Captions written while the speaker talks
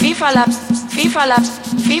I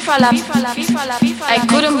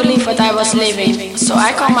couldn't believe what I was living, so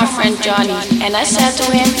I called my friend Johnny and I said to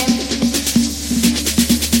him,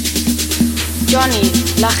 Johnny,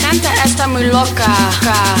 la gente está muy loca.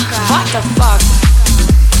 What the fuck?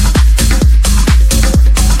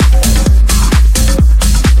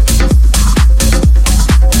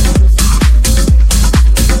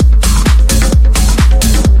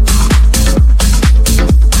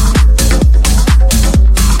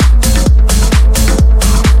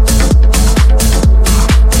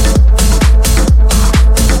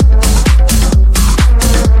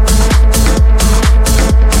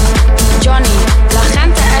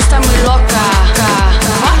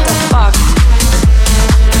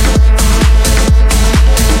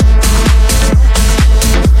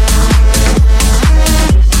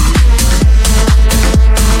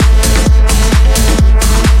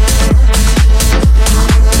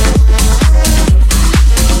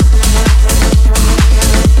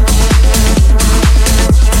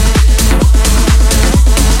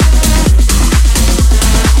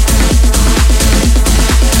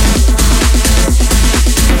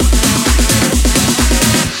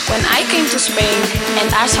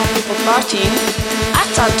 Partying, I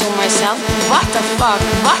thought to myself, what the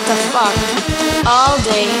fuck, all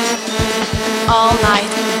day, all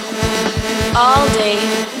night, all day,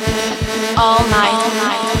 all night,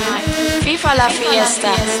 viva la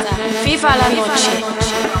fiesta, viva la noche,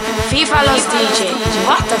 viva los DJ,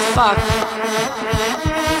 what the fuck,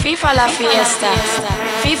 viva la fiesta,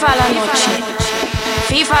 viva la noche,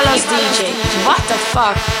 viva los DJ, what the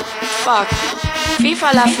fuck,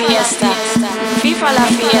 viva la fiesta, viva la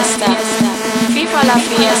fiesta, viva la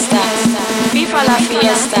fiesta, viva la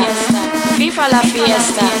fiesta, viva la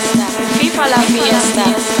fiesta, viva la fiesta,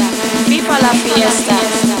 viva la fiesta,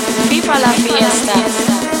 viva la fiesta,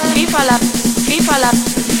 viva la, viva la,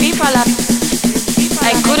 viva la.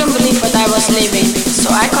 I couldn't believe what I was living, so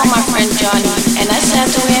I called my friend Johnny and I said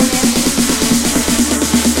to him,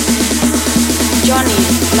 Johnny,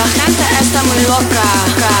 la gente está muy loca.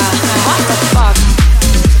 What the fuck?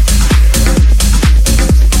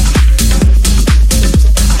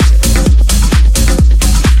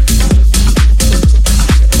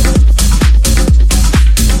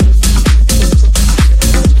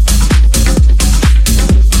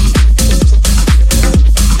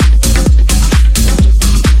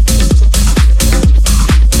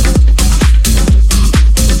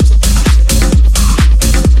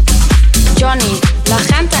 La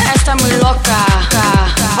gente está muy loca.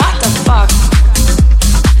 What the fuck?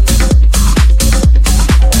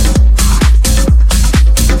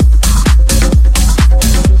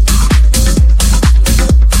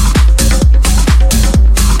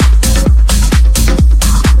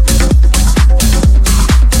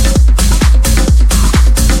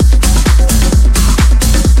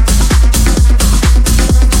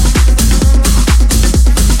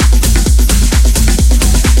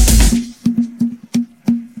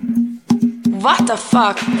 What the fuck?